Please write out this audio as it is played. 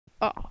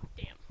Oh,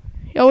 damn.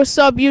 Yo, what's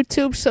up,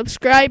 YouTube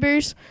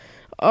subscribers?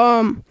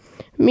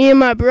 Me and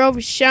my bro,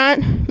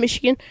 Sean,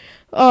 Michigan,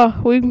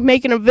 we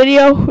making a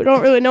video. We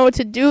don't really know what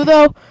to do,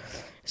 though.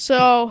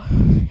 So,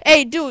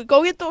 hey, dude,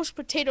 go get those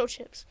potato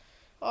chips.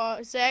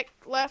 Zach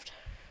left.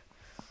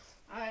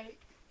 Alright.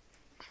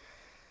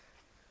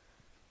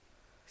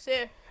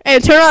 Hey,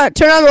 turn on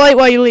the light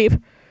while you leave.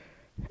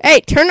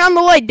 Hey, turn on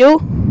the light,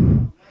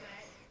 dude.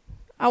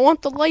 I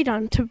want the light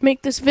on to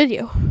make this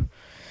video.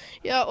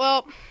 Yeah,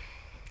 well,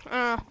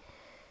 if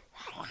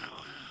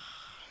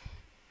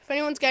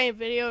anyone's got any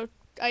video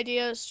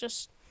ideas,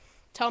 just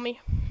tell me.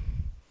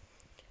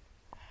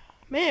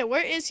 Man,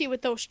 where is he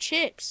with those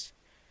chips?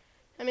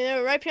 I mean, they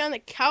were right behind the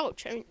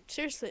couch. I mean,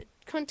 seriously, it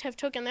couldn't have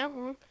taken that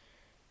long.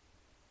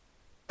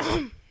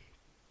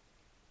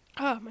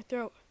 Ah, my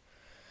throat.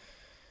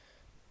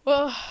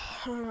 Well,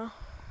 I don't know.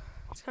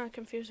 It's kind of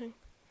confusing.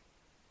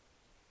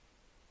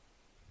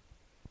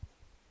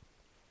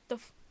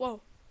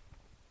 Whoa.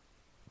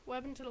 What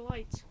happened to the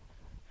lights?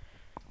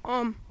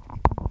 Oh,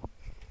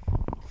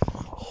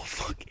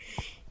 fuck.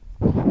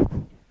 We're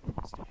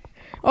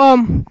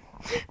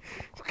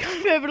kind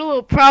of having a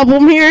little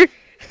problem here.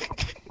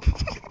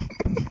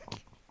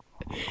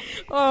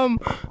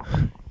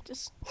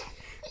 Just.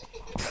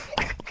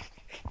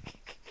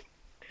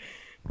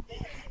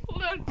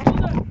 Hold on.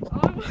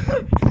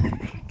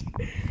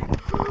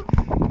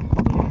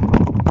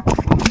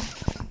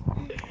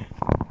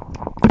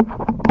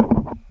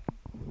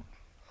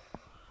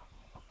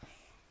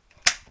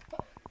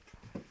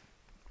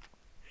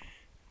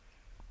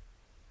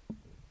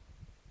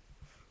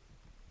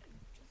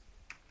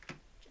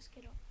 Just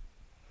get up.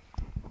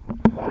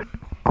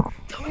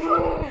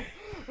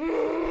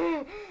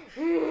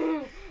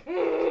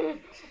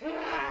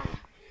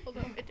 Hold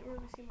on, I didn't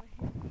really see my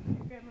hand.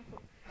 Grab my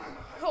foot.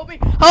 Help me!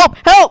 Help!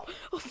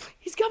 Oh,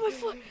 he's got my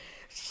foot!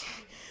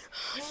 Shit!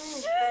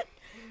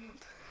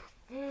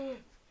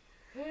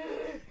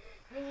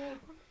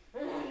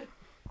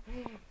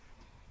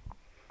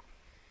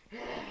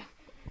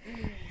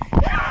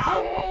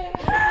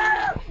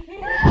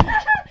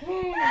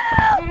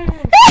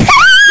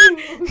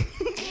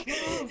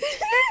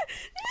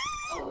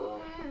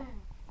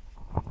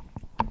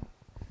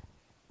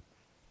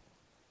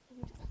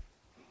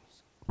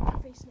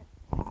 Face it.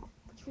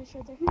 Put your face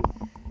right there.